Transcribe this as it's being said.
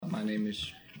My name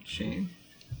is Shane.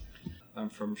 I'm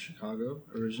from Chicago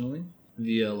originally,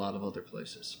 via a lot of other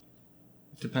places.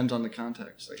 Depends on the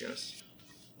context, I guess.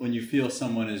 When you feel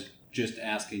someone is just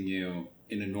asking you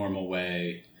in a normal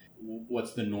way,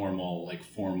 what's the normal, like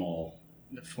formal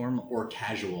or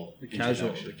casual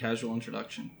introduction? The casual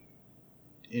introduction.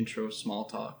 Intro, small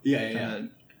talk. Yeah.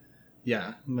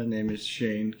 My name is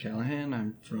Shane Callahan.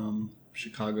 I'm from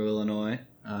Chicago, Illinois.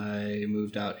 I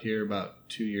moved out here about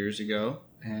 2 years ago,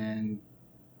 and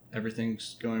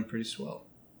everything's going pretty swell.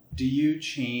 Do you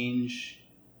change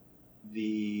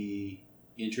the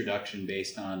introduction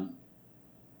based on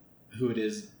who it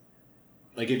is?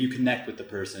 Like, if you connect with the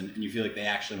person and you feel like they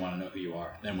actually want to know who you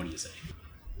are, then what do you say?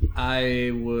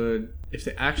 I would, if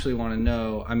they actually want to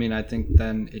know, I think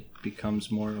then it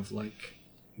becomes more of like,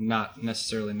 not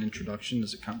necessarily an introduction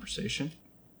as a conversation.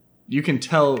 You can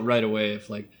tell right away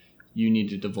if like you need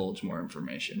to divulge more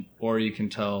information, or you can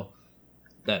tell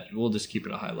that we'll just keep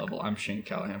it a high level. I'm Shane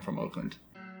Callahan from Oakland.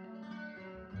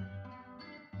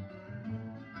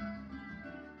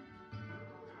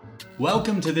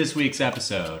 Welcome to this week's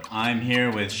episode. I'm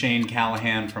here with Shane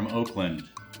Callahan from Oakland.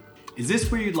 Is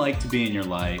this where you'd like to be in your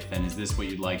life, and is this what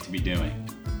you'd like to be doing?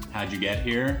 How'd you get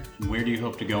here, and where do you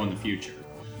hope to go in the future?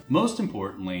 Most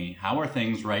importantly, how are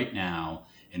things right now,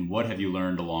 and what have you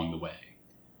learned along the way?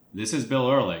 This is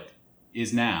Bill Ehrlich.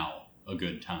 Is now a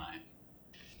good time?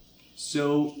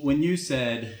 So when you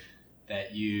said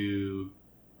that you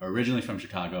are originally from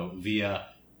Chicago via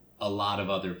a lot of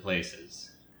other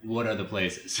places, what are the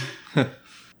places?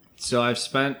 So I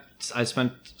spent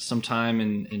some time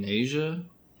in Asia,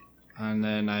 and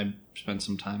then I spent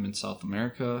some time in South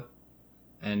America,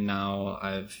 and now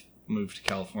I've moved to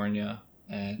California,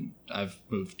 and I've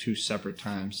moved 2 separate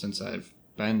times since I've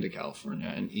been to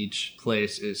California, and each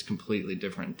place is completely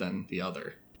different than the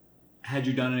other. Had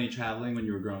you done any traveling when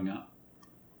you were growing up?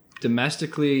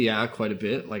 Domestically, yeah, quite a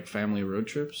bit, like family road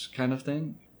trips kind of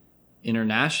thing.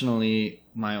 Internationally,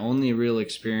 my only real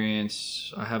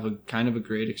experience, I have a kind of a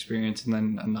great experience and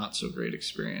then a not so great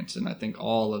experience. And I think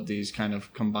all of these kind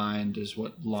of combined is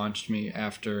what launched me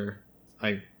after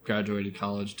I graduated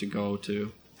college to go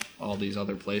to all these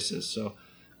other places. So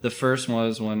the first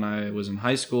was when I was in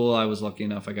high school. I was lucky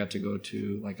enough I got to go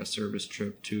to like a service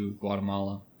trip to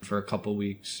Guatemala for a couple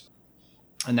weeks.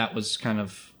 And that was kind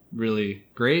of really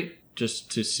great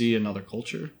just to see another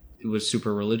culture. It was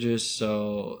super religious,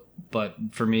 but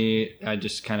for me, I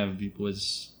just kind of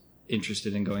was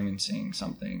interested in going and seeing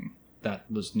something that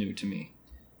was new to me.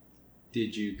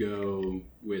 Did you go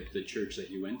with the church that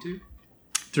you went to?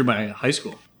 Through my high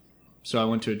school. So I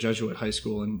went to a Jesuit high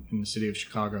school in the city of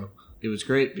Chicago. It was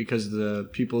great because the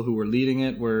people who were leading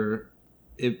it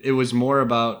it was more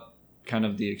about kind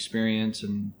of the experience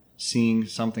and seeing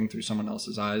something through someone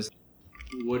else's eyes.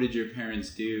 What did your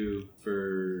parents do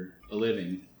for a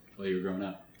living while you were growing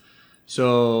up?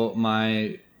 So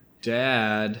my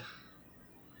dad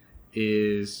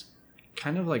is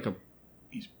kind of like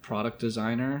he's a product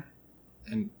designer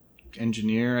and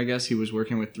engineer, I guess. He was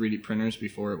working with 3D printers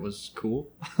before it was cool.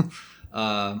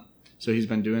 So he's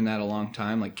been doing that a long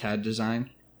time, like CAD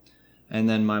design. And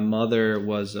then my mother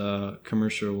was in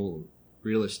commercial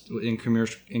real estate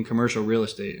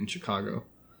in Chicago.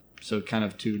 So kind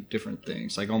of 2 different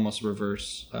things, like almost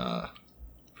reverse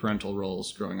parental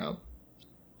roles growing up.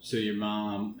 So your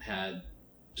mom had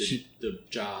the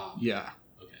job? Yeah.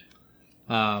 Okay.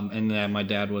 And then my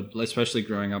dad would, especially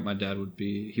growing up,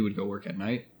 he would go work at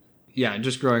night. Yeah,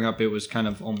 just growing up, it was kind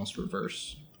of almost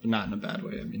reverse, but not in a bad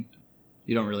way.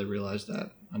 You don't really realize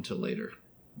that until later,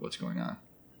 what's going on.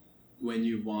 When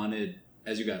you wanted,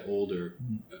 as you got older,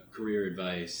 career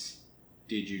advice,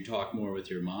 did you talk more with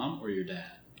your mom or your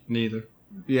dad? Neither.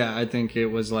 Yeah, I think it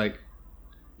was like,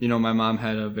 my mom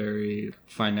had a very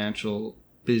financial,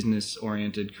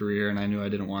 business-oriented career, and I knew I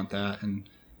didn't want that. And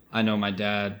I know my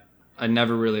dad, I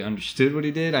never really understood what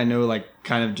he did. I know, like,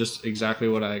 kind of just exactly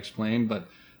what I explained, but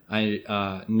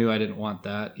I knew I didn't want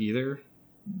that either,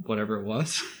 whatever it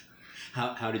was.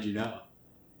 How did you know?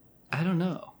 I don't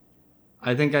know.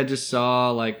 I think I just saw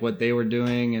like what they were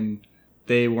doing, and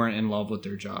they weren't in love with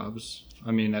their jobs.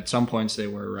 At some points they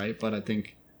were, right? But I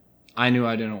think I knew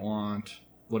I didn't want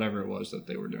whatever it was that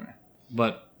they were doing.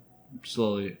 But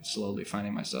slowly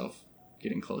finding myself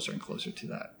getting closer and closer to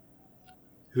that.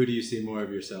 Who do you see more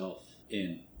of yourself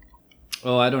in?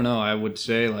 Oh, I don't know. I would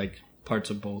say like parts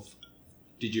of both.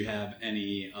 Did you have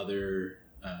any other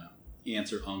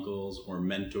aunts or uncles or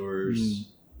mentors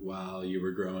while you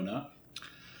were growing up?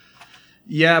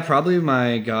 Yeah, probably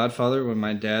my godfather,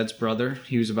 my dad's brother.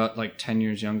 He was about like 10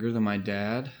 years younger than my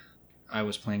dad. I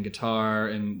was playing guitar,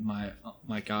 and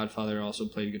my godfather also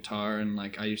played guitar, and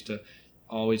like I used to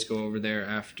always go over there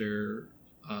after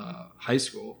high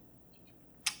school,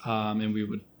 and we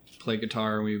would play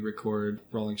guitar and we record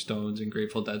Rolling Stones and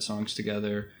Grateful Dead songs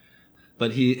together.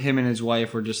 But him and his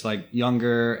wife were just like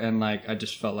younger, and like I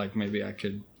just felt like maybe I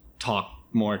could talk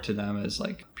more to them as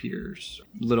like peers,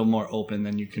 a little more open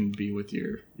than you can be with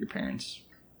your parents.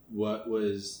 What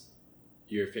was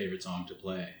your favorite song to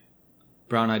play?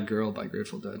 Brown Eyed Girl by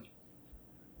Grateful Dead.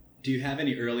 Do you have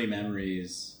any early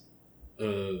memories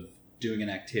of doing an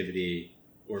activity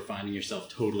or finding yourself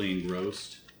totally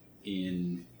engrossed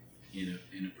in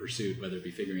a pursuit, whether it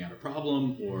be figuring out a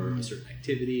problem or a certain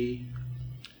activity?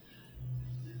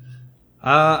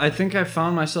 I think I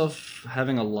found myself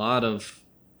having a lot of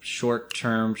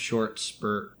short-term, short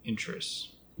spurt interests,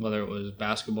 whether it was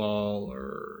basketball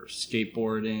or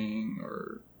skateboarding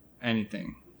or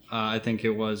anything. I think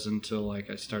it was until like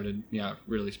I started,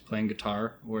 really playing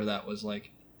guitar, where that was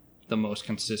like the most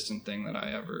consistent thing that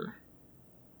I ever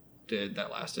did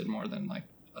that lasted more than like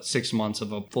 6 months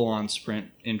of a full-on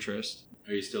sprint interest.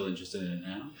 Are you still interested in it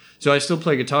now? So I still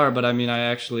play guitar, but I mean, I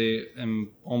actually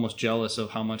am almost jealous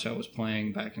of how much I was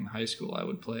playing back in high school. I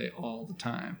would play all the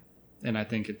time, and I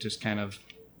think it just kind of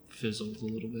fizzled a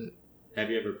little bit. Have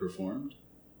you ever performed?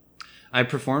 I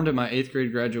performed at my 8th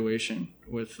grade graduation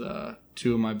with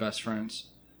 2 of my best friends,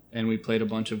 and we played a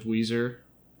bunch of Weezer,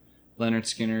 Leonard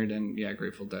Skinner, and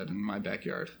Grateful Dead in my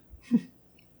backyard.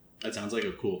 That sounds like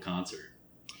a cool concert.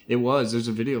 It was. There's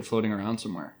a video floating around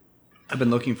somewhere. I've been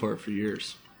looking for it for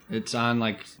years. It's on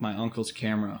like my uncle's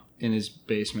camera in his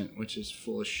basement, which is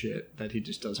full of shit that he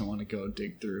just doesn't want to go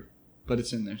dig through. But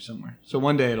it's in there somewhere. So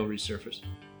one day it'll resurface.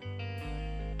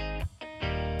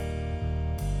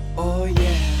 Oh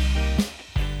yeah.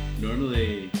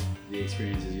 Normally, the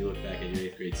experience is you look back at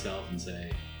your 8th grade self and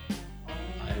say,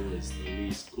 I was the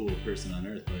least cool person on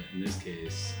earth, but in this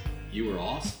case, you were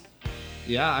awesome.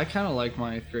 Yeah, I kind of like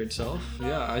my 8th grade self.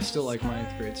 Yeah, I still like my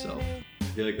 8th grade self. I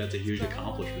feel like that's a huge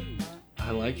accomplishment.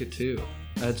 I like it too.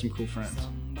 I had some cool friends.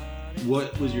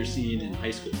 What was your scene in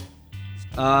high school?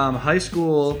 High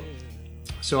school,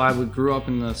 so I grew up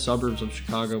in the suburbs of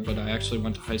Chicago, but I actually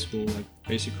went to high school like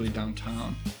basically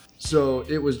downtown. So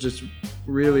it was just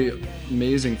really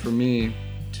amazing for me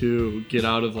to get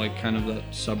out of like kind of that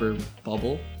suburb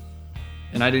bubble.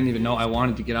 And I didn't even know I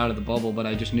wanted to get out of the bubble, but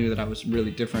I just knew that I was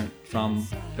really different from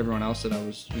everyone else that I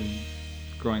was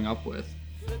growing up with.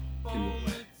 In what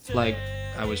way? Like,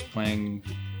 I was playing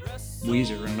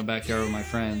Weezer in the backyard with my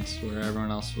friends, where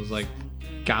everyone else was like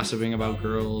gossiping about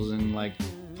girls and like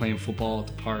playing football at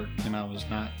the park, and I was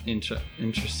not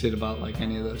interested about like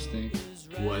any of those things.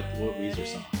 What Weezer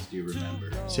songs do you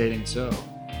remember? Say It Ain't So.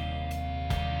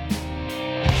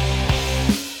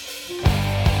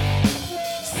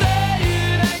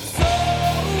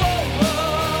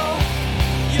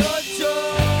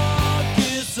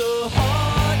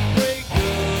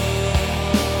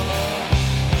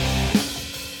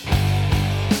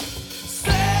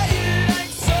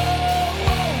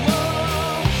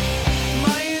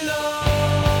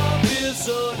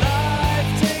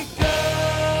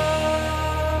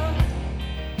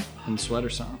 Sweater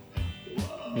Song.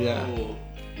 Whoa. Yeah.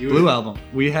 Blue Album.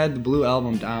 We had the Blue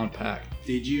Album down packed.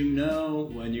 Did you know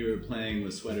when you were playing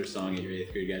the Sweater Song at your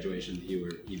 8th grade graduation that you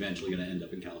were eventually going to end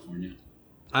up in California?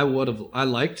 I would have. I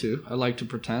like to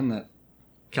pretend that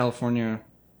California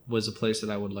was a place that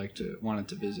I wanted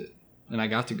to visit. And I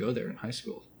got to go there in high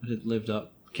school. I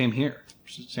came here,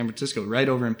 San Francisco, right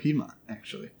over in Piedmont,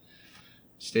 actually.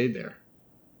 Stayed there.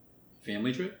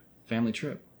 Family trip? Family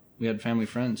trip. We had family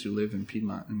friends who live in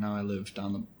Piedmont, and now I live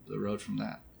down the road from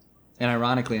that. And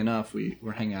ironically enough, we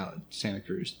were hanging out at Santa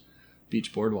Cruz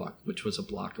Beach Boardwalk, which was a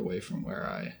block away from where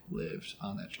I lived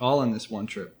all in this one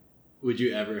trip. Would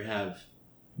you ever have...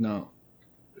 No.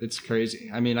 It's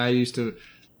crazy. I mean, our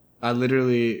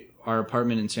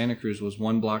apartment in Santa Cruz was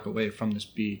 1 block away from this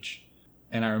beach.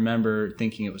 And I remember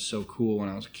thinking it was so cool when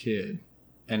I was a kid.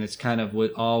 And it's kind of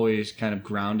always kind of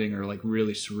grounding or like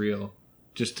really surreal.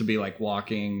 Just to be like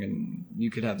walking, and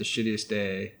you could have the shittiest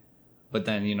day, but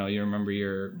then, you remember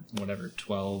your,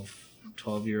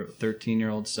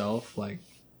 13-year-old self. Like,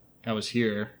 I was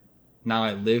here. Now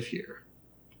I live here.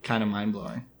 Kind of mind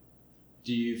blowing.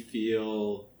 Do you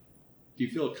feel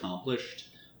accomplished?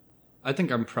 I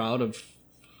think I'm proud of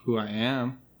who I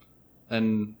am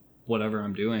and whatever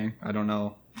I'm doing. I don't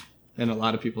know in a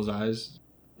lot of people's eyes,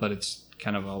 but it's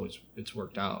kind of it's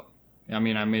worked out. I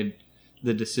mean, I made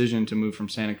the decision to move from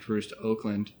Santa Cruz to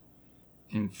Oakland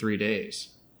in 3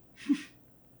 days.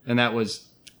 And that was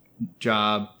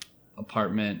job,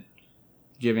 apartment,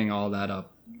 giving all that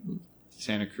up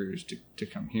Santa Cruz to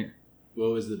come here.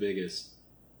 What was the biggest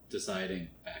deciding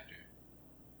factor?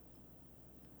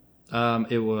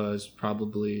 It was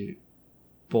probably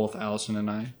both Allison and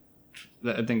I.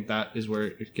 I think that is where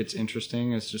it gets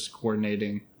interesting. It's just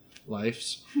coordinating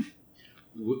lives.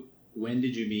 When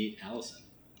did you meet Allison?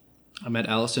 I met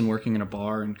Allison working in a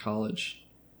bar in college.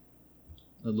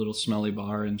 A little smelly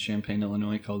bar in Champaign,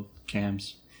 Illinois called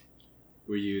Cam's.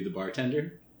 Were you the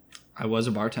bartender? I was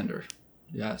a bartender.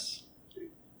 Yes.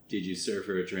 Did you serve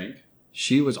her a drink?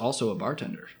 She was also a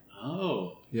bartender.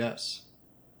 Oh, Yes.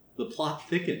 the plot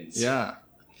thickens. Yeah.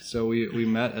 So we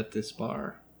met at this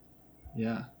bar.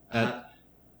 Yeah. The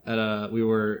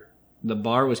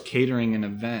bar was catering an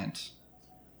event,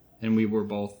 and we were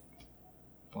both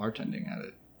bartending at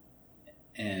it.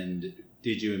 And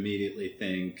did you immediately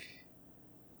think,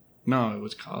 No, it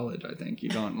was college, I think. You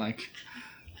don't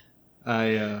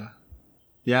I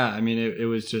mean, it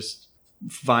was just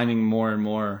finding more and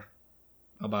more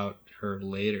about her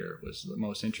later was the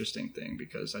most interesting thing,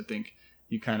 because I think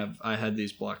I had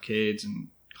these blockades in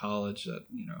college that,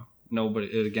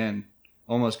 nobody, again,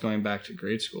 almost going back to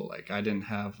grade school, like I didn't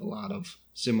have a lot of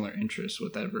similar interests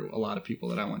with a lot of people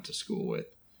that I went to school with.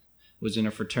 Was in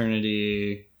a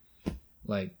fraternity,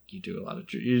 like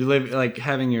you live like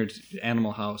having your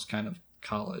Animal House kind of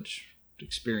college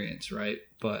experience, right?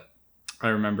 But I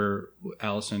remember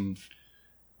Allison,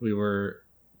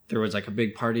 there was like a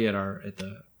big party at our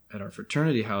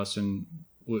fraternity house, and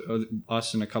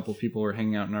us and a couple people were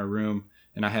hanging out in our room,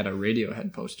 and I had a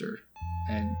Radiohead poster,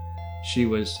 and she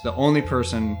was the only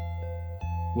person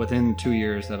within 2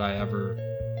 years that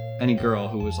any girl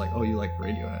who was like, oh, you like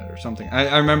Radiohead or something.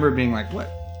 I remember being like,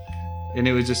 what? And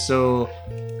it was just so,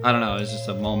 I don't know, it was just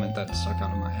a moment that stuck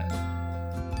out in my head.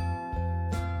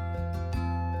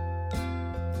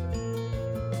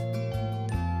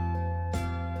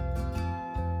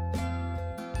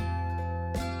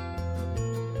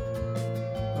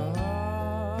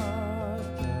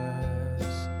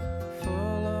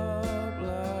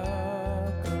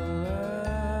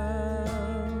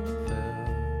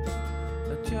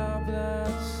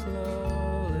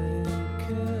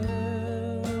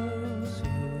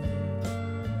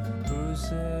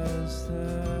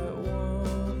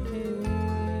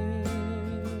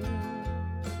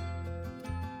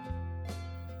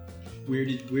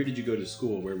 Where did you go to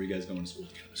school? Where were you guys going to school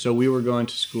together? So we were going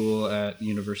to school at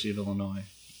University of Illinois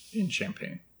in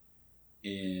Champaign.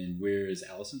 And where is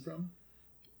Allison from?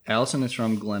 Allison is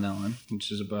from Glen Ellen,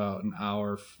 which is about an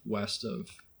hour west of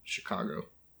Chicago.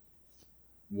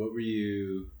 What were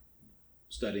you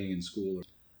studying in school?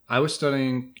 I was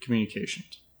studying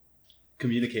communications.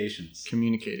 Communications.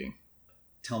 Communicating.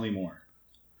 Tell me more.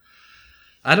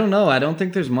 I don't know. I don't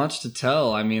think there's much to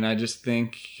tell. I mean, I just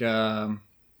think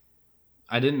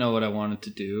I didn't know what I wanted to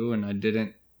do, and I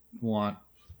didn't want...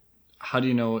 How do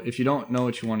you know... If you don't know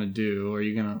what you want to do, are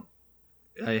you going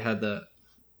to...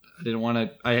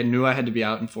 I knew I had to be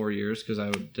out in 4 years because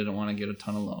I didn't want to get a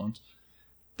ton of loans.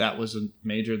 That was a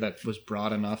major that was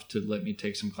broad enough to let me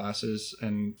take some classes,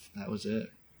 and that was it.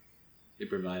 It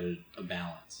provided a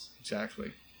balance.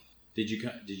 Exactly. Did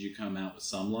you come out with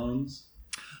some loans?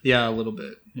 Yeah, a little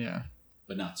bit. Yeah.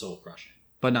 But not soul crushing.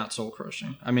 But not soul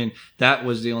crushing. I mean, that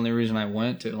was the only reason I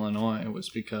went to Illinois, was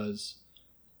because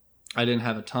I didn't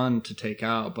have a ton to take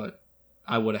out, but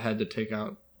I would have had to take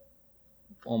out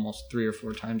almost 3 or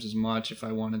 4 times as much if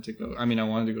I wanted to go. I mean, I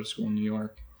wanted to go to school in New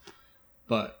York,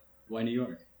 but... Why New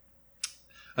York?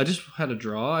 I just had a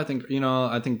draw. I think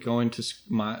going to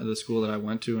the school that I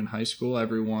went to in high school,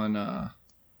 everyone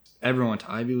went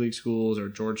to Ivy League schools or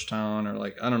Georgetown or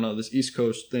I don't know, this East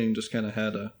Coast thing just kind of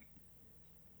had a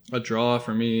draw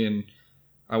for me, and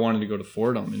I wanted to go to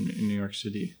Fordham in New York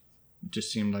City. It just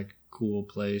seemed like a cool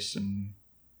place, and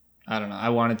I don't know. I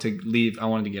wanted to leave. I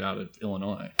wanted to get out of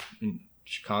Illinois in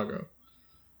Chicago,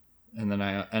 and then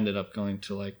I ended up going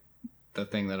to the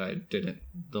thing that I didn't.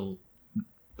 The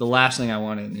last thing I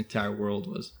wanted in the entire world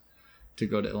was to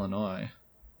go to Illinois,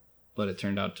 but it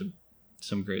turned out to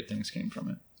some great things came from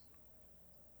it.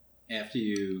 After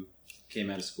you came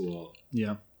out of school,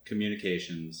 yeah,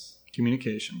 communications.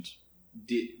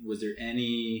 Was there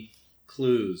any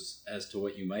clues as to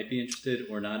what you might be interested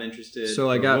or not interested? So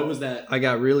what was that? I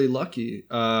got really lucky.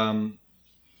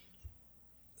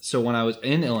 So when I was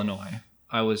in Illinois,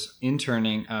 I was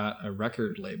interning at a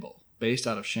record label based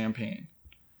out of Champaign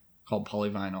called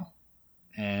Polyvinyl.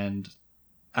 And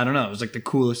I don't know, it was like the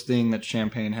coolest thing that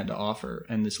Champaign had to offer.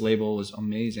 And this label was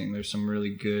amazing. There's some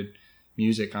really good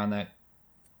music on that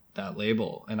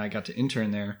label. And I got to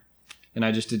intern there. And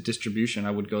I just did distribution.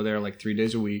 I would go there 3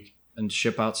 days a week and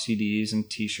ship out CDs and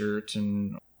t-shirts.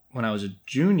 And when I was a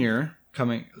junior,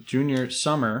 junior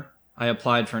summer, I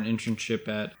applied for an internship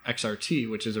at XRT,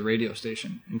 which is a radio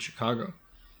station in Chicago.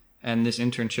 And this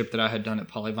internship that I had done at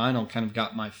Polyvinyl kind of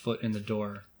got my foot in the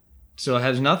door. So it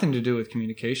has nothing to do with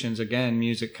communications. Again,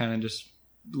 music kind of just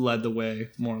led the way,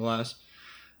 more or less.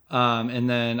 And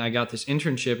then I got this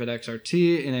internship at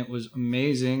XRT, and it was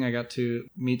amazing. I got to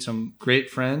meet some great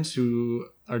friends who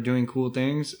are doing cool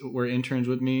things, were interns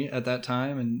with me at that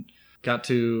time, and got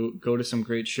to go to some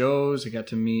great shows. I got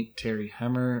to meet Terry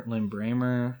Hemmer, Lynn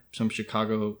Bramer, some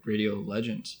Chicago radio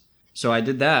legends. So I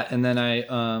did that, and then I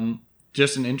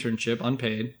just an internship,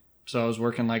 unpaid. So I was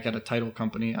working like at a title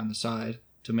company on the side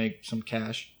to make some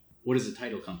cash. What is a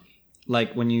title company?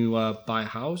 Like when you buy a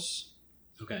house.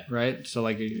 Okay. Right? So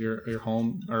like your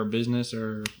home or business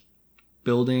or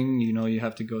building, you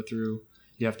have to go through,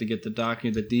 you have to get the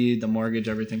document, the deed, the mortgage,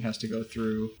 everything has to go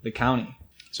through the county.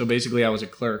 So basically I was a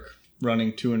clerk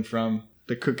running to and from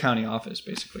the Cook County office,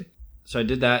 basically. So I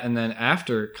did that. And then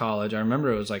after college, I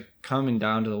remember it was like coming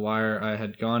down to the wire. I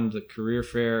had gone to the career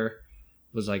fair,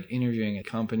 was like interviewing at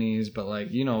companies, but like,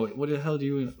 what are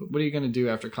you going to do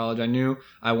after college? I knew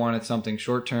I wanted something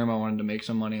short term. I wanted to make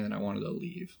some money, and then I wanted to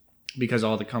leave. Because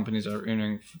all the companies I was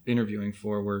interviewing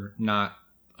for were not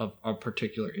of a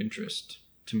particular interest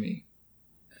to me.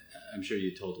 I'm sure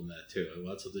you told them that too. I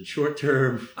want something short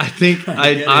term.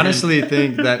 I honestly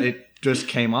think that it just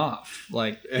came off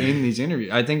like in these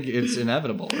interviews. I think it's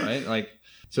inevitable, right? Like,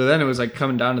 so then it was like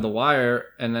coming down to the wire,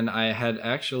 and then I had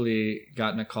actually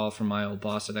gotten a call from my old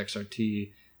boss at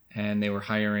XRT, and they were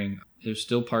hiring. It was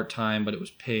still part-time, but it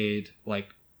was paid like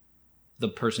the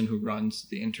person who runs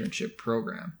the internship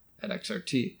program at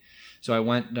XRT. So I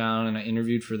went down and I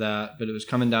interviewed for that, but it was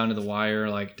coming down to the wire,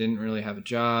 like didn't really have a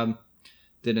job,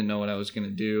 didn't know what I was going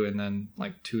to do. And then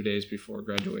like 2 days before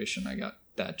graduation, I got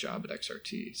that job at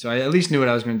XRT. So I at least knew what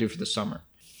I was going to do for the summer.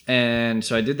 And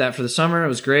so I did that for the summer. It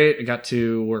was great. I got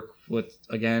to work with,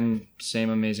 again, same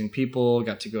amazing people,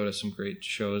 got to go to some great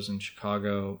shows in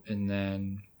Chicago. And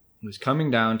then it was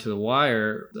coming down to the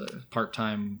wire. The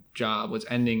part-time job was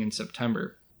ending in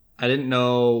September. I didn't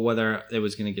know whether it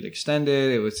was going to get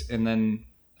extended. And then,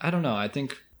 I don't know. I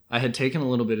think I had taken a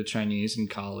little bit of Chinese in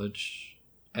college,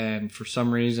 and for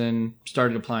some reason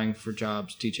started applying for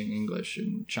jobs teaching English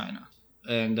in China.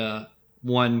 And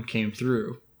one came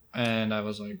through, and I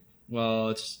was like,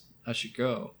 well, I should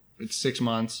go. It's 6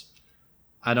 months.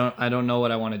 I don't know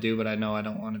what I want to do, but I know I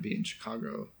don't want to be in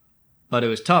Chicago. But it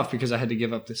was tough because I had to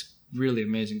give up this really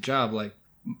amazing job. Like,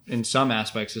 in some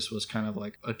aspects, this was kind of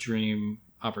like a dream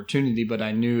opportunity, but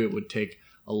I knew it would take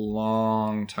a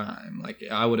long time. Like,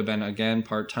 I would have been, again,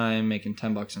 part-time, making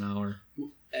 $10 an hour.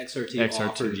 XRT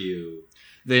offered you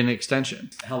an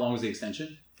extension. How long was the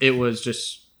extension? It was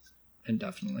just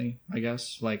indefinitely, I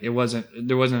guess. Like, there wasn't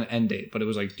an end date, but it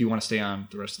was like, do you want to stay on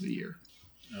the rest of the year?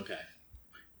 Okay.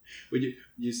 When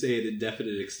you say an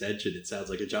indefinite extension, it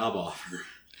sounds like a job offer.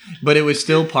 But it was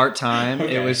still part-time.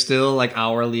 Okay. It was still like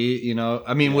hourly,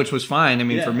 which was fine.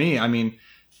 For me,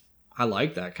 I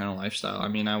like that kind of lifestyle.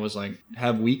 I was like,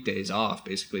 have weekdays off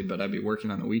basically, but I'd be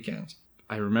working on the weekends.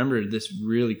 I remember this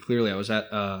really clearly. I was at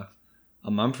a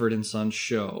Mumford & Sons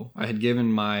show. I had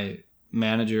given my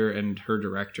manager and her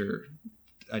director,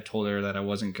 I told her that I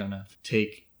wasn't going to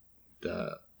take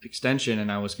the extension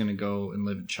and I was going to go and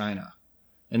live in China.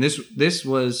 And this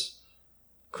was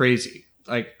crazy.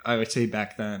 Like, I would say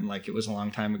back then, like it was a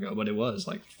long time ago, but it was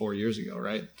like 4 years ago,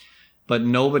 right? But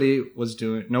nobody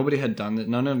had done that.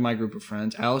 None of my group of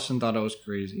friends. Allison thought I was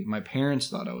crazy. My parents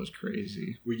thought I was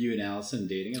crazy. Were you and Allison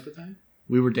dating at the time?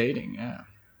 We were dating, yeah.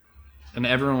 And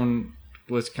everyone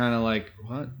was kind of like,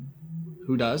 what?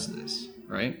 Who does this,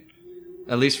 right?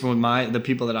 At least from the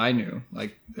people that I knew.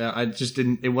 Like, I just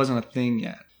didn't, it wasn't a thing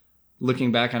yet.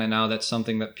 Looking back on it now, that's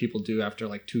something that people do after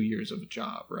like 2 years of a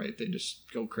job, right? They just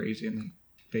go crazy and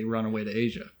they run away to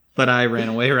Asia. But I ran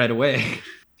away right away.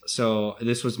 So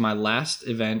this was my last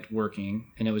event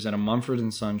working, and it was at a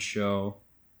Mumford & Sons show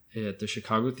at the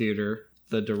Chicago Theater.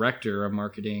 The director of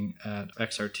marketing at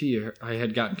XRT, I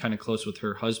had gotten kind of close with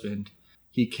her husband.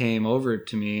 He came over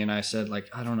to me, and I said, like,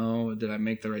 I don't know, did I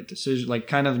make the right decision? Like,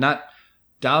 kind of not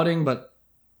doubting, but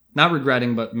not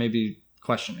regretting, but maybe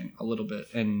questioning a little bit.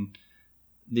 And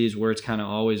these words kind of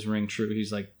always ring true.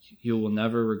 He's like, you will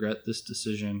never regret this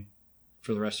decision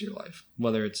for the rest of your life,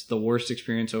 whether it's the worst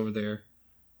experience over there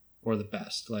or the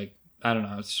best. Like, I don't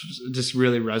know. It just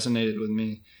really resonated with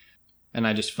me. And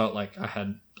I just felt like I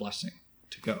had blessing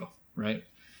to go, right?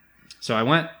 So I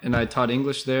went and I taught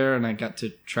English there, and I got to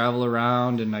travel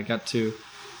around, and I got to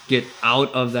get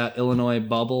out of that Illinois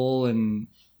bubble and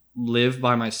live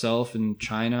by myself in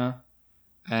China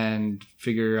and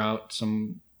figure out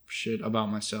some shit about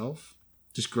myself.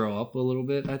 just grow up a little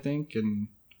bit, I think, and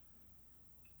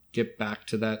get back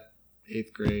to that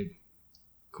 8th grade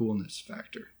coolness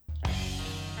factor.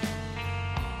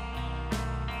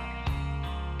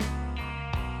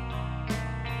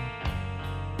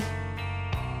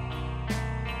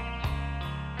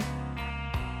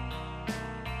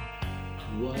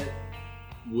 What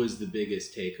was the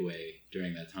biggest takeaway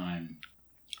during that time?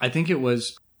 I think it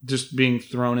was just being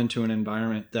thrown into an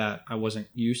environment that I wasn't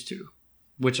used to,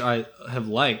 which I have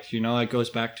liked. It goes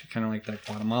back to kind of like that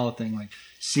Guatemala thing, like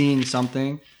seeing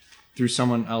something through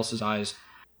someone else's eyes.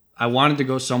 I wanted to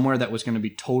go somewhere that was going to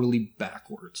be totally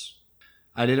backwards.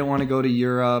 I didn't want to go to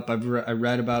Europe. I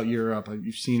read about Europe.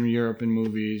 I've seen Europe in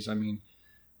movies. I mean,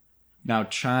 now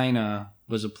China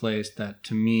was a place that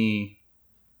to me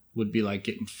would be like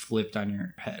getting flipped on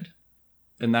your head.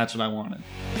 And that's what I wanted.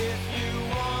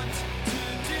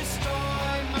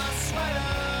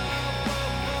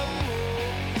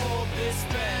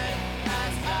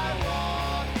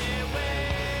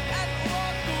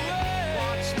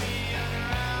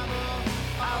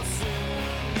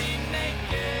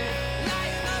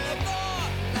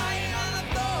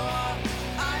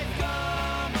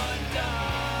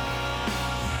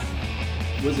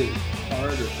 Was it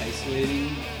hard or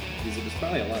isolating? Because it was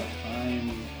probably a lot of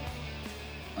time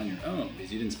on your own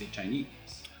because you didn't speak Chinese.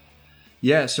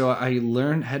 Yeah, so I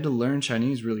had to learn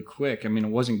Chinese really quick. I mean, it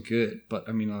wasn't good, but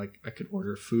I mean, like I could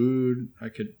order food, I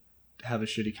could have a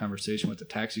shitty conversation with the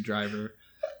taxi driver,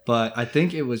 but I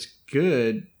think it was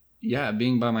good,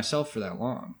 being by myself for that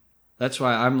long. That's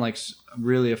why I'm like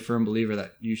really a firm believer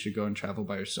that you should go and travel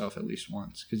by yourself at least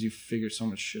once because you figure so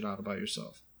much shit out about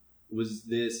yourself. Was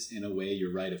this, in a way,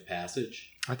 your rite of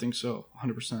passage? I think so,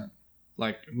 100%.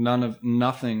 Like,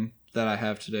 nothing that I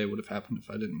have today would have happened if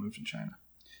I didn't move to China.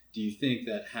 Do you think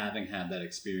that having had that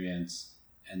experience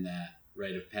and that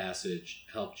rite of passage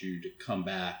helped you to come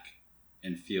back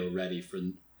and feel ready for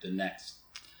the next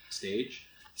stage?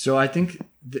 So I think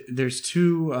there's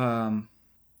two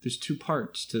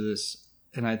parts to this.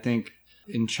 And I think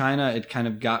in China, it kind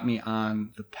of got me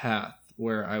on the path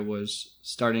where I was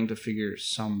starting to figure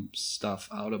some stuff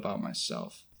out about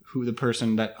myself, who the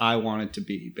person that I wanted to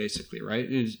be, basically, right?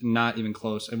 It is not even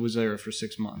close. I was there for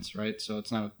 6 months, right? So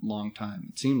it's not a long time.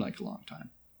 It seemed like a long time.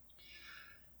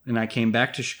 And I came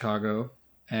back to Chicago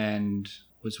and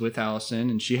was with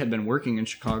Allison, and she had been working in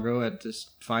Chicago at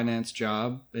this finance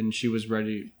job, and she was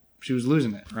ready. She was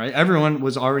losing it, right? Everyone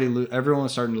was starting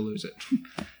to lose it.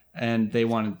 And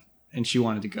she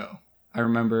wanted to go. I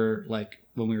remember, like,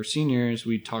 when we were seniors,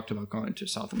 we talked about going to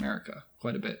South America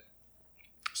quite a bit.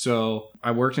 So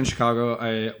I worked in Chicago.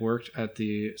 I worked at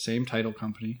the same title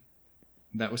company.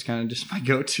 That was kind of just my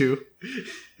go-to.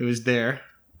 It was there.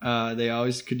 They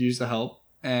always could use the help.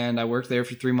 And I worked there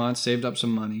for 3 months, saved up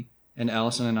some money. And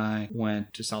Allison and I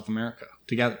went to South America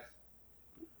together.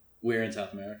 Where in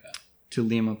South America? To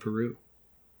Lima, Peru.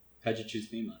 How'd you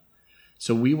choose Lima?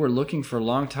 So we were looking for a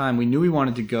long time. We knew we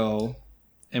wanted to go.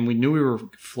 And we knew we were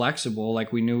flexible,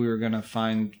 like we knew we were going to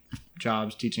find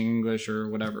jobs teaching English or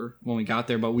whatever when we got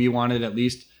there, but we wanted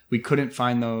we couldn't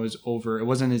find those it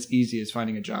wasn't as easy as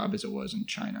finding a job as it was in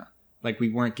China. Like we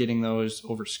weren't getting those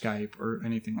over Skype or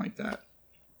anything like that.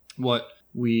 What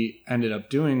we ended up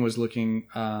doing was looking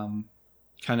kind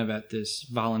of at this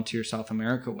Volunteer South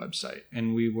America website,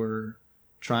 and we were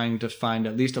trying to find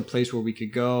at least a place where we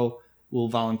could go. We'll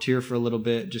volunteer for a little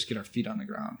bit, just get our feet on the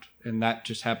ground. And that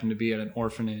just happened to be at an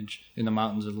orphanage in the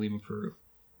mountains of Lima, Peru.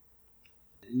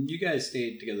 And you guys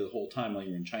stayed together the whole time while you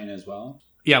were in China as well?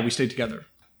 Yeah, we stayed together.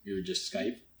 You were just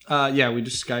Skype? Yeah, we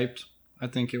just Skyped. I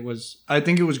think it was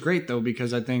great though,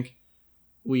 because I think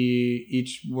we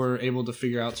each were able to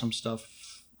figure out some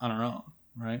stuff on our own,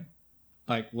 right?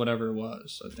 Like whatever it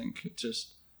was. I think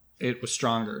it was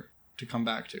stronger to come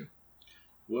back to.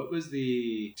 What was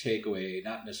the takeaway,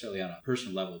 not necessarily on a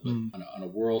personal level, but on a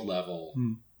world level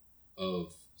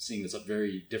of seeing this a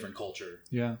very different culture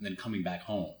and then coming back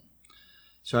home?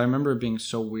 So I remember it being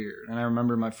so weird. And I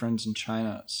remember my friends in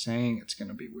China saying it's going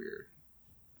to be weird.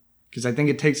 Because I think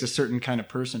it takes a certain kind of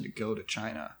person to go to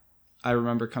China. I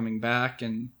remember coming back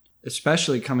and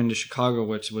especially coming to Chicago,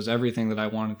 which was everything that I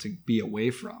wanted to be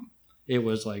away from. It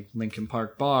was like Lincoln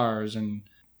Park bars and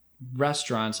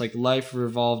restaurants, like life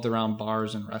revolved around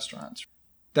bars and restaurants.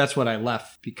 That's what I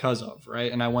left because of,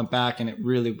 right? And I went back and it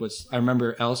really was, I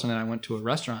remember Allison and I went to a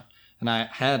restaurant and I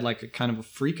had like a kind of a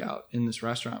freak out in this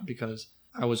restaurant because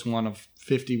I was one of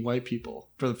 50 white people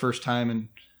for the first time in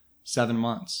 7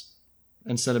 months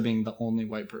instead of being the only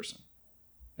white person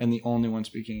and the only one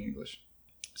speaking English.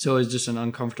 So it was just an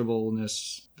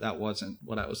uncomfortableness that wasn't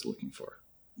what I was looking for.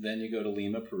 Then you go to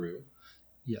Lima, Peru.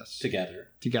 Yes.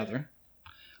 Together.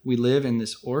 we live in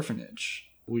this orphanage.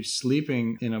 We're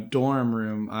sleeping in a dorm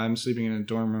room. I'm sleeping in a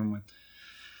dorm room with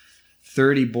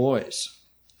 30 boys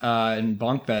in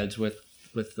bunk beds with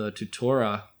the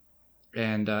tutora.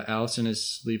 And Allison is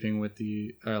sleeping with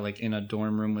like in a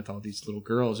dorm room with all these little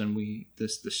girls. And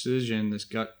this decision, this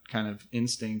gut kind of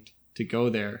instinct to go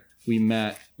there, we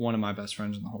met one of my best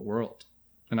friends in the whole world.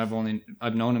 And I've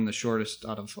known him the shortest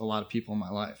out of a lot of people in my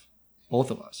life.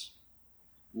 Both of us.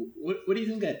 What do you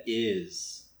think that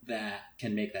is that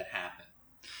can make that happen?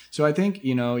 So I think,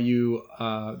 you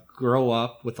grow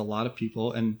up with a lot of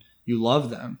people and you love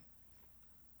them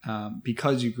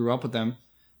because you grew up with them.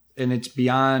 And it's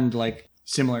beyond like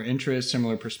similar interests,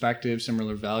 similar perspectives,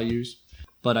 similar values.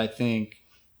 But I think,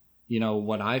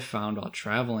 what I found while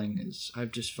traveling is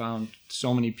I've just found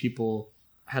so many people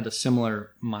had a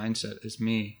similar mindset as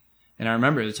me. And I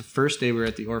remember it was the first day we were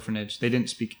at the orphanage. They didn't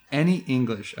speak any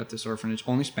English at this orphanage,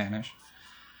 only Spanish.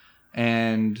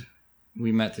 And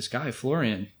we met this guy,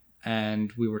 Florian,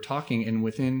 and we were talking. And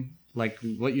within, like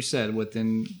what you said,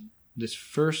 within this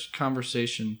first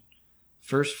conversation,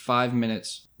 first 5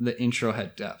 minutes, the intro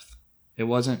had depth. It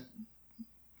wasn't,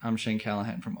 I'm Shane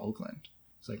Callahan from Oakland.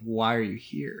 It's like, why are you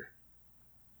here?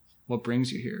 What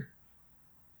brings you here?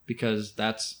 Because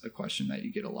that's a question that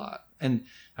you get a lot. And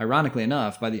ironically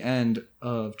enough, by the end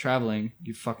of traveling,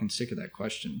 you're fucking sick of that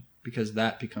question because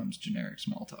that becomes generic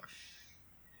small talk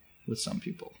with some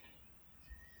people.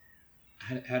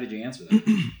 How did you answer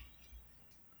that?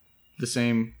 The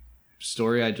same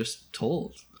story I just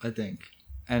told, I think.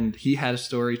 And he had a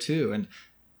story too. And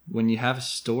when you have a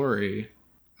story,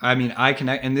 I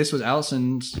connect, and this was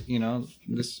Allison's,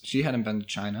 she hadn't been to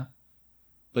China,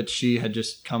 but she had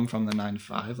just come from the 9 to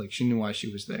 5. Like she knew why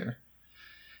she was there.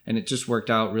 And it just worked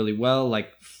out really well.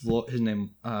 Like his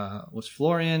name was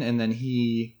Florian. And then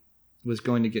he was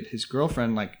going to get his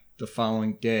girlfriend like the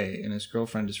following day. And his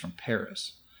girlfriend is from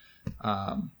Paris,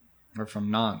 or from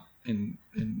Nantes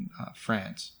in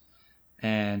France.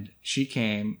 And she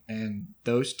came, and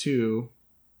those two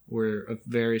were a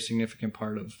very significant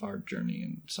part of our journey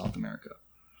in South America.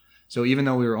 So even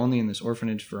though we were only in this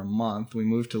orphanage for a month, we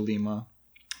moved to Lima.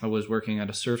 I was working at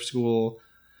a surf school,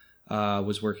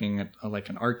 was working at like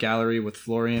an art gallery with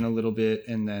Florian a little bit,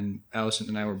 and then Allison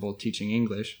and I were both teaching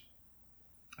English.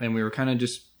 And we were kind of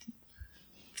just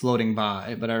floating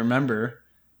by. But I remember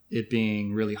it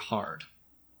being really hard.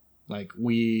 Like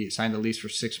we signed a lease for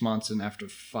 6 months, and after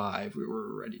 5, we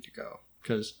were ready to go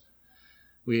because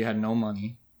we had no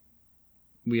money.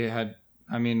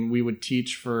 We would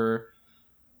teach for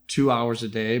 2 hours a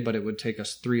day, but it would take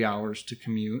us 3 hours to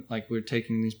commute. Like we were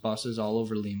taking these buses all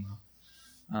over Lima,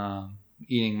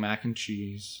 eating mac and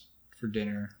cheese for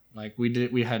dinner. Like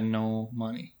we had no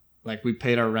money. Like we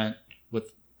paid our rent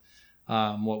with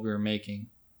what we were making,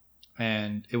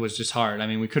 and it was just hard.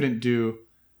 We couldn't do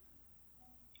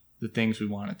the things we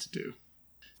wanted to do.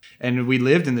 And we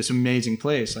lived in this amazing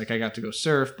place. Like I got to go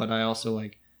surf, but I also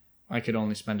I could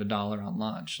only spend $1 on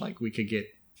lunch. Like we could get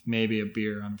maybe a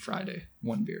beer on Friday,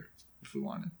 1 beer if we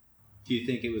wanted. Do you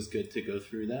think it was good to go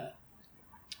through that?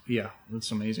 Yeah,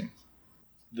 it's amazing.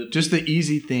 Just the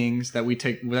easy things that we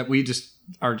take, that we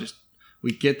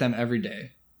get them every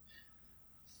day.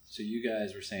 So you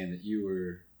guys were saying that you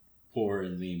were poor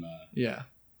in Lima. Yeah.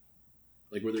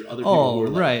 Like, were there other people who were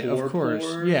like right, poor, of course.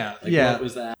 poor? Yeah, like, yeah. What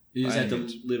was that? You just had to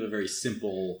live a very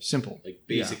simple, like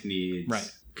basic needs.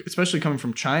 Right. Especially coming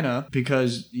from China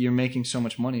because you're making so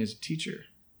much money as a teacher.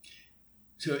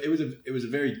 So it was a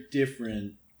very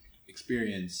different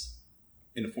experience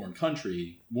in a foreign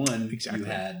country. One, exactly. You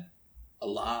had a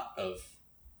lot of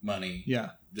money.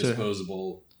 Yeah.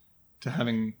 Disposable. To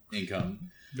having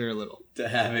income. Very little. To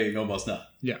having almost none.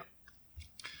 Yeah.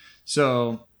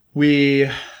 So we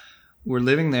were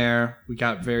living there. We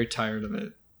got very tired of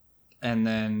it. And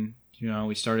then,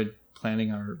 we started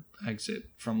planning our exit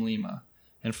from Lima.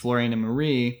 And Florian and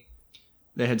Marie,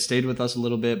 they had stayed with us a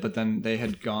little bit, but then they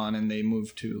had gone and they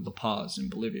moved to La Paz in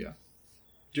Bolivia.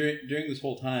 During this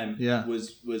whole time,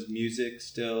 was music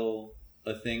still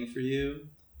a thing for you?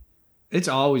 It's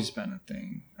always been a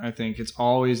thing. I think it's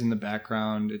always in the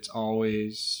background. It's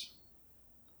always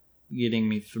getting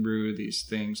me through these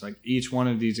things. Like each one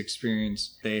of these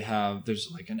experiences, there's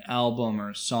like an album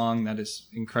or a song that is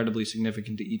incredibly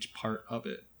significant to each part of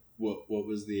it. What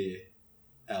was the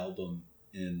album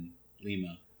in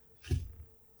Lima?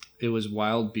 It was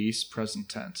Wild Beast Present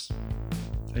Tense.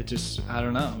 I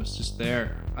don't know. It was just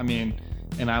there.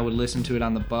 And I would listen to it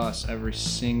on the bus every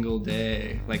single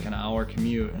day, like an hour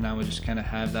commute, and I would just kind of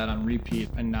have that on repeat.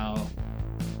 And now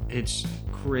it's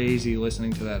crazy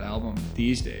listening to that album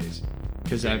these days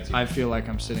because I feel like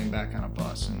I'm sitting back on a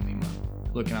bus in Lima.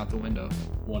 looking out the window,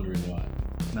 Wondering why.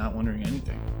 not wondering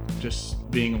anything, just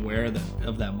being aware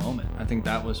of that moment. I think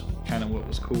that was kind of what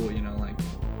was cool, you know, like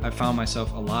I found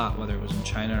myself a lot, whether it was in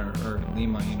China or in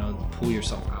Lima, you know, pull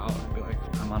yourself out and be like,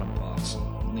 I'm on a bus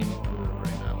in Lima, Peru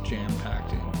right now,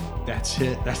 jam-packed, and that's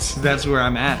it. That's where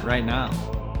I'm at right now.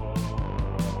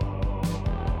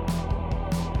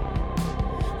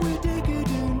 We're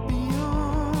decadent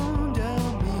beyond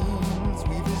our means.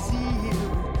 We've a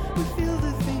zeal. We feel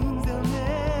the things they'll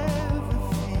never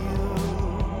feel.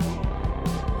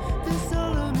 They're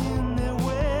solemn in their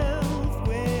wealth,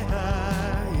 way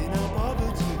high in our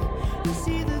poverty. We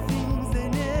see the things they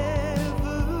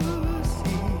never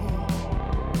see.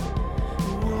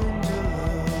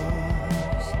 Wanderlust.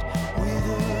 With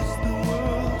us, the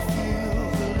world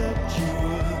feels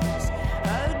voluptuous.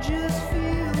 I just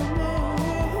feel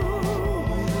more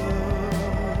with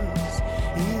us.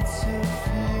 It's a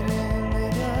feeling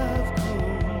that I've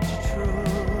come to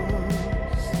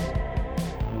trust.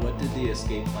 What did the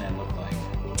escape plan look like?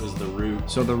 What was the route?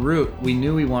 So the route, we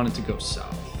knew we wanted to go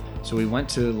south. So we went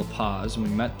to La Paz and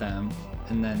we met them,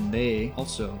 and then they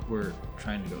also were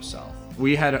trying to go south.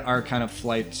 We had our kind of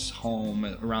flights home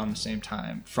around the same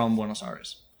time from Buenos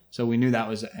Aires. So we knew that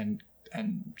was the end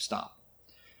stop.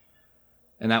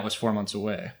 And that was 4 months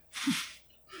away.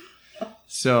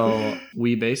 So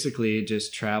we basically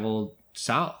just traveled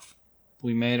south.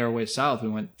 We made our way south. We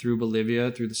went through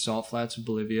Bolivia, through the salt flats of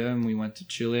Bolivia, and we went to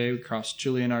Chile. We crossed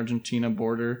Chile and Argentina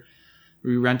border.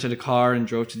 We rented a car and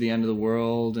drove to the end of the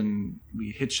world, and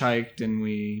we hitchhiked, and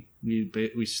we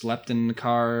slept in the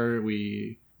car.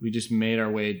 We just made our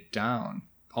way down,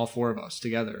 all four of us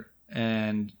together.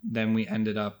 And then we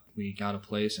got a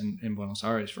place in Buenos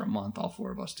Aires for a month, all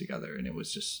four of us together. And it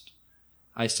was just,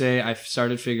 I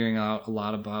started figuring out a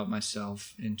lot about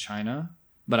myself in China,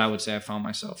 but I would say I found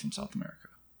myself in South America.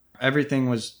 Everything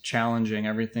was challenging.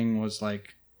 Everything was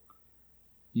like,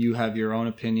 you have your own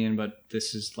opinion, but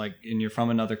this is like, and you're from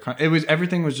another country.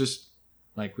 Everything was just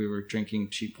like, we were drinking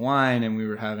cheap wine and we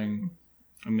were having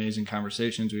amazing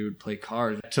conversations. We would play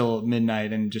cards till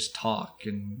midnight and just talk.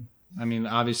 And I mean,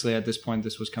 obviously at this point,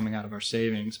 this was coming out of our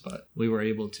savings, but we were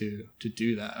able to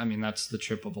do that. I mean, that's the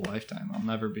trip of a lifetime. I'll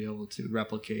never be able to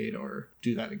replicate or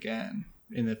do that again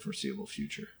in the foreseeable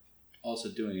future. Also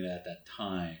doing it at that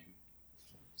time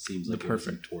seems The like perfect. it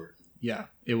was important. Yeah,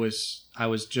 it was, I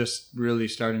was just really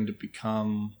starting to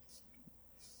become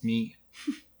me.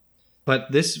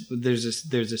 But there's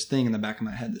this thing in the back of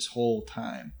my head this whole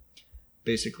time,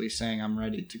 basically saying I'm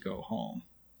ready to go home.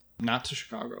 Not to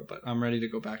Chicago, but I'm ready to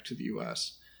go back to the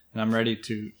US, and I'm ready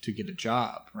to get a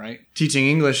job, right? Teaching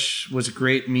English was a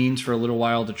great means for a little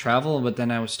while to travel, but then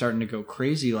I was starting to go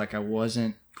crazy, like I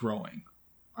wasn't growing.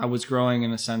 I was growing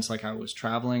in a sense like I was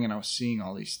traveling and I was seeing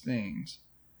all these things.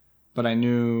 But I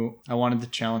knew I wanted to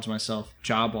challenge myself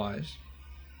job-wise.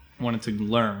 I wanted to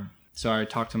learn. So I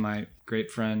talked to my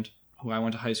great friend who I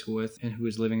went to high school with and who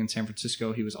was living in San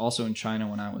Francisco. He was also in China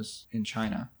when I was in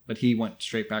China, but he went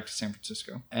straight back to San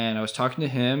Francisco. And I was talking to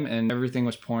him, and everything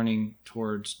was pointing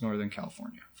towards Northern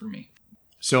California for me.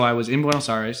 So I was in Buenos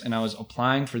Aires, and I was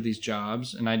applying for these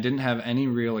jobs, and I didn't have any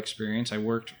real experience. I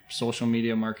worked social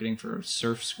media marketing for a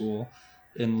surf school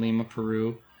in Lima,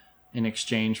 Peru, in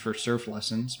exchange for surf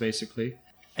lessons, basically.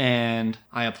 And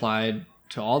I applied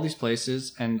to all these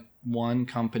places, and one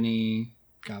company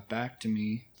got back to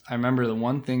me. I remember the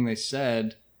one thing they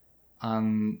said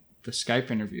on the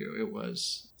Skype interview, it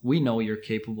was, we know you're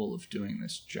capable of doing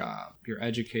this job. You're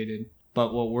educated,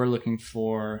 but what we're looking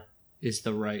for is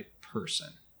the right person,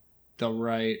 the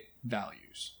right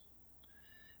values.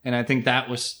 And I think that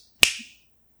was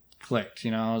clicked,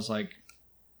 you know, I was like,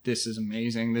 this is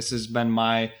amazing. This has been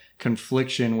my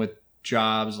confliction with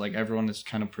jobs. Like, everyone is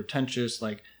kind of pretentious.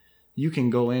 Like, you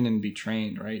can go in and be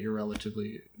trained, right? You're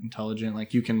relatively intelligent.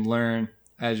 Like, you can learn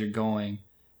as you're going.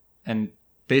 And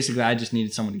basically, I just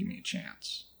needed someone to give me a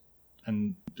chance.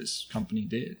 And this company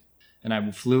did. And I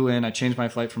flew in. I changed my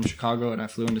flight from Chicago, and I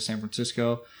flew into San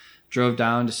Francisco, drove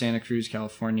down to Santa Cruz,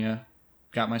 California,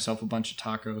 got myself a bunch of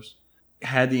tacos,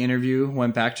 had the interview,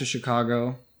 went back to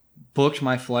Chicago, booked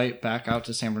my flight back out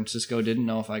to San Francisco, didn't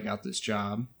know if I got this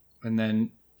job. And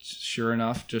then, sure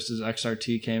enough, just as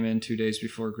XRT came in 2 days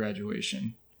before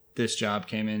graduation, this job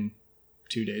came in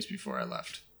 2 days before I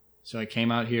left. So I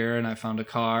came out here and I found a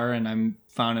car and I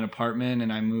found an apartment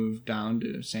and I moved down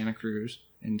to Santa Cruz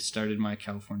and started my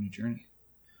California journey.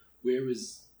 Where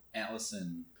was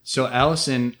Allison? So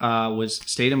Allison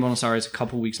stayed in Buenos Aires a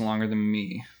couple weeks longer than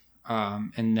me.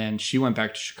 And then she went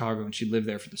back to Chicago and she lived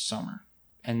there for the summer.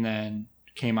 And then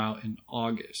came out in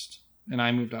August. And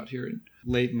I moved out here in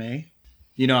late May.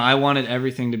 You know, I wanted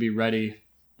everything to be ready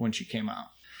when she came out.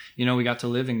 You know, we got to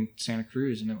live in Santa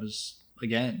Cruz, and it was,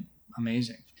 again,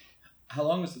 amazing. How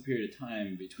long was the period of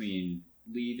time between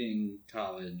leaving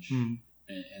college Mm.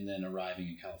 and then arriving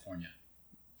in California?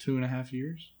 2.5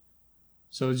 years.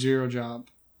 So 0 job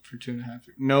for 2.5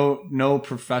 years. No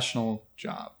professional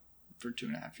job for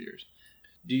 2.5 years.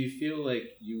 Do you feel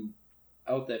like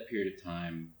out that period of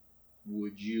time,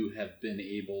 would you have been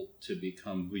able to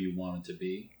become who you wanted to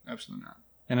be? Absolutely not.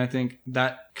 And I think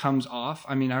that comes off.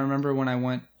 I mean, I remember when I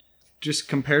went, just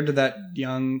compared to that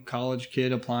young college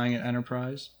kid applying at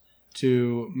Enterprise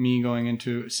to me going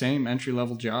into same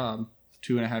entry-level job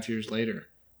 2.5 years later.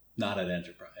 Not at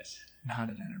Enterprise. Not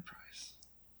at Enterprise.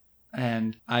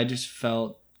 And I just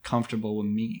felt comfortable with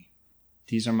me.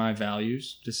 These are my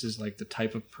values. This is like the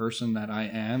type of person that I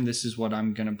am. This is what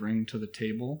I'm going to bring to the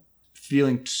table.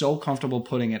 Feeling so comfortable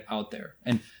putting it out there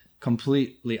and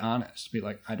completely honest. Be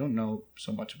like, I don't know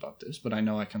so much about this, but I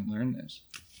know I can learn this.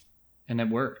 And it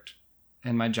worked.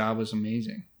 And my job was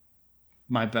amazing.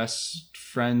 My best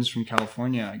friends from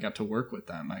California, I got to work with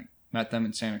them. I met them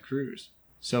in Santa Cruz.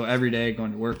 So every day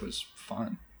going to work was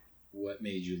fun. What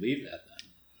made you leave that then?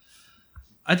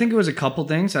 I think it was a couple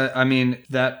things. I mean,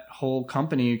 that whole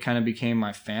company kind of became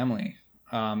my family,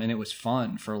 and it was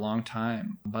fun for a long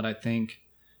time. But I think,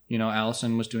 you know,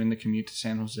 Allison was doing the commute to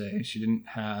San Jose. She didn't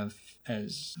have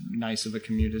as nice of a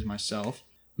commute as myself.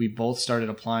 We both started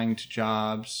applying to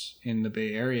jobs in the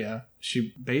Bay Area.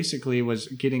 She basically was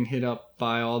getting hit up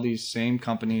by all these same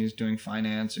companies doing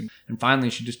finance. And finally,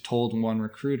 she just told one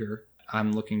recruiter,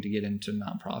 I'm looking to get into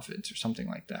nonprofits or something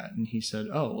like that. And he said,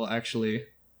 oh, well, actually,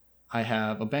 I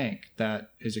have a bank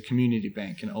that is a community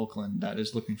bank in Oakland that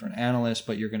is looking for an analyst,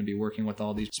 but you're going to be working with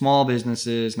all these small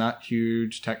businesses, not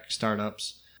huge tech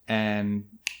startups. And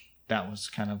that was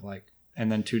kind of like, and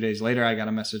then 2 days later, I got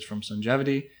a message from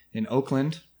Sungevity in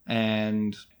Oakland.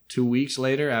 And 2 weeks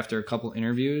later, after a couple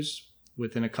interviews,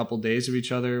 within a couple days of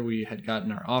each other, we had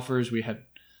gotten our offers. We had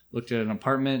looked at an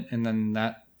apartment. And then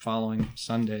that following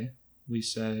Sunday, we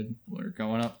said, we're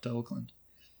going up to Oakland.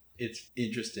 It's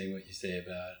interesting what you say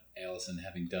about Allison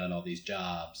having done all these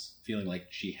jobs, feeling like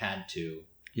she had to,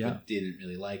 but didn't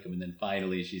really like them. And then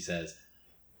finally she says,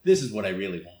 this is what I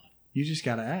really want. You just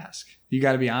got to ask. You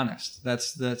got to be honest.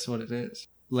 That's what it is.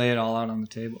 Lay it all out on the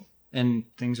table. And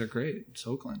things are great. It's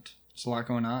Oakland. There's a lot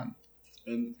going on.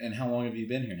 And how long have you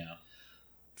been here now?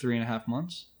 3.5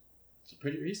 months. It's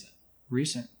pretty recent.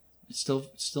 Recent. It's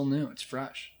still new. It's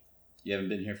fresh. You haven't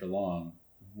been here for long.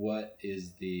 What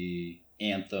is the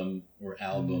anthem or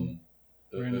album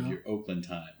of your Oakland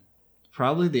time?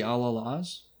 Probably the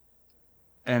Alalas.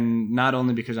 And not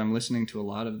only because I'm listening to a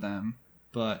lot of them,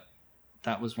 but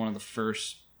that was one of the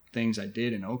first things I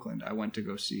did in Oakland. I went to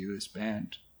go see this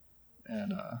band at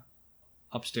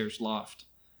Upstairs Loft.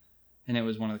 And it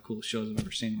was one of the coolest shows I've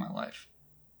ever seen in my life.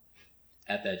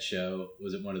 At that show,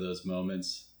 was it one of those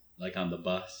moments, like on the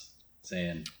bus,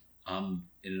 saying, I'm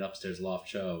in an Upstairs Loft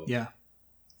show? Yeah.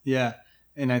 Yeah.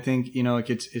 And I think, you know, it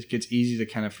gets easy to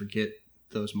kind of forget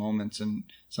those moments. And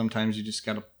sometimes you just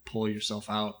got to pull yourself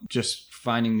out. Just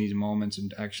finding these moments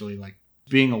and actually like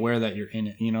being aware that you're in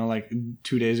it. You know, like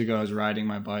 2 days ago, I was riding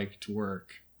my bike to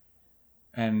work.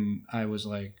 And I was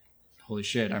like, holy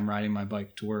shit, I'm riding my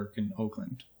bike to work in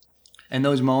Oakland. And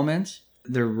those moments,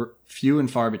 they're few and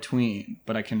far between,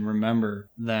 but I can remember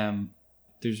them.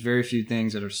 There's very few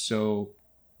things that are so,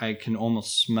 I can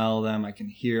almost smell them. I can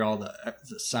hear all the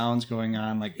sounds going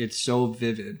on. Like, it's so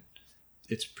vivid.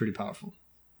 It's pretty powerful.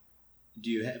 Do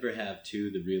you ever have, too,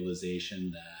 the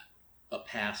realization that a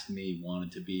past me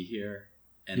wanted to be here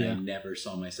and I never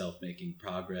saw myself making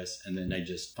progress, and then I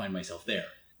just find myself there?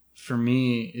 For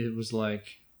me, it was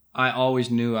like, I always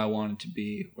knew I wanted to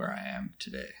be where I am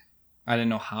today. I didn't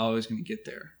know how I was going to get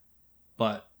there.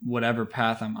 But whatever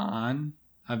path I'm on,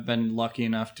 I've been lucky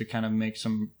enough to kind of make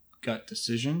some gut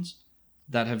decisions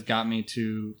that have got me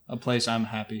to a place I'm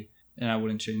happy, and I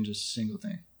wouldn't change a single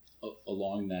thing.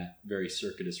 Along that very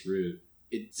circuitous route,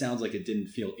 it sounds like it didn't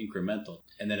feel incremental.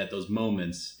 And then at those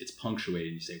moments, it's punctuated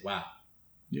and you say, wow,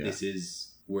 this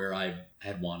is where I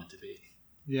had wanted to be.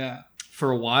 Yeah.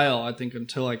 For a while, I think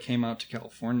until I came out to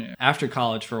California. After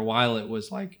college, for a while, it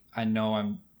was like, I know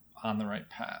I'm on the right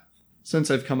path.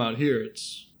 Since I've come out here,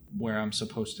 it's where I'm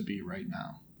supposed to be right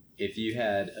now. If you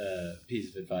had a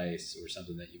piece of advice or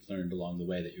something that you've learned along the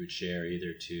way that you would share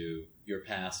either to your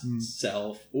past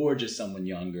self or just someone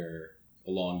younger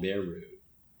along their route,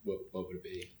 what would it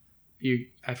be?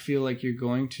 I feel like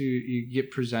you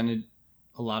get presented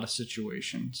a lot of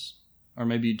situations, or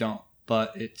maybe you don't,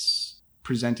 but it's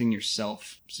presenting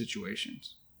yourself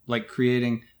situations, like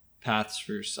creating paths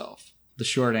for yourself. The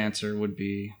short answer would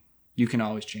be, you can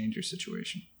always change your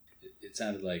situation. it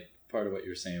sounded like part of what you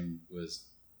were saying was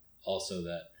also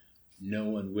that no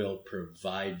one will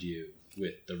provide you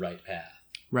with the right path.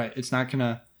 Right. It's not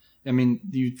gonna. I mean,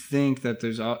 you think that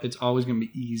it's always gonna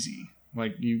be easy.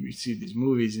 Like you see these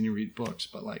movies and you read books,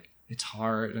 but like it's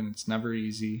hard and it's never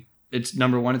easy. It's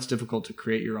number one, it's difficult to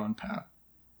create your own path,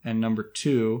 and number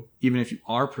two, even if you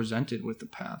are presented with the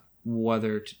path,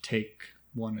 whether to take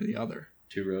one or the other.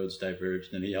 Two roads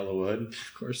diverged in a yellow wood.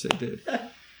 Of course they did.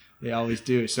 They always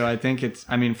do. So I think it's.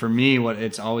 I mean, for me, what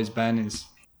it's always been is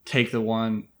take the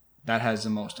one that has the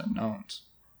most unknowns.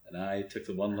 And I took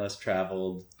the one less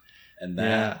traveled, and that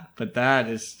Yeah, but that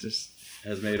is just.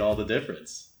 has made all the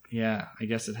difference. Yeah, I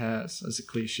guess it has. As a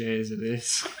cliche as it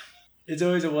is. It's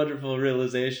always a wonderful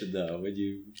realization, though, when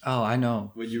you Oh, I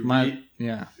know. read,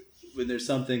 Yeah. when there's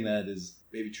something that is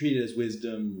maybe treated as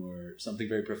wisdom or something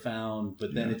very profound,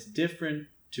 but then Yeah. it's different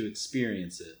to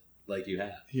experience it like you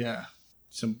have. Yeah.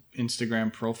 Some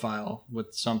Instagram profile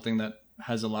with something that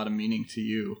has a lot of meaning to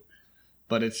you,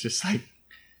 but it's just like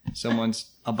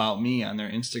someone's about me on their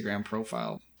Instagram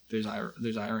profile. There's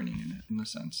irony in it, in a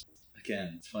sense.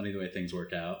 Again, it's funny the way things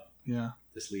work out. Yeah.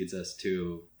 This leads us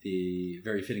to the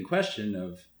very fitting question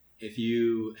of, if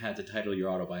you had to title your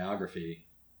autobiography,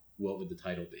 what would the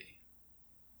title be?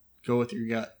 Go with your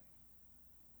gut.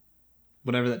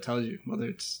 Whatever that tells you, whether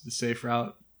it's the safe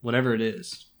route, whatever it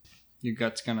is, your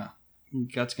gut's gonna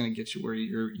get you where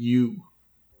you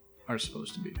are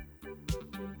supposed to be.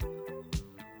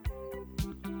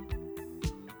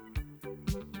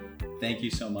 Thank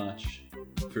you so much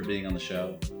for being on the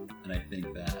show. And I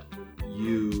think that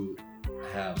you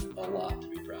have a lot to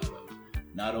be proud of.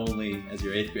 Not only as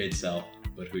your 8th grade self,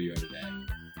 but who you are today.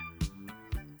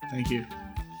 Thank you.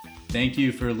 Thank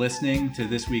you for listening to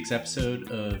this week's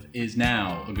episode of Is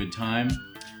Now a Good Time?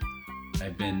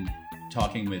 I've been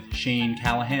talking with Shane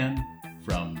Callahan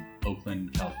from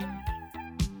Oakland, California.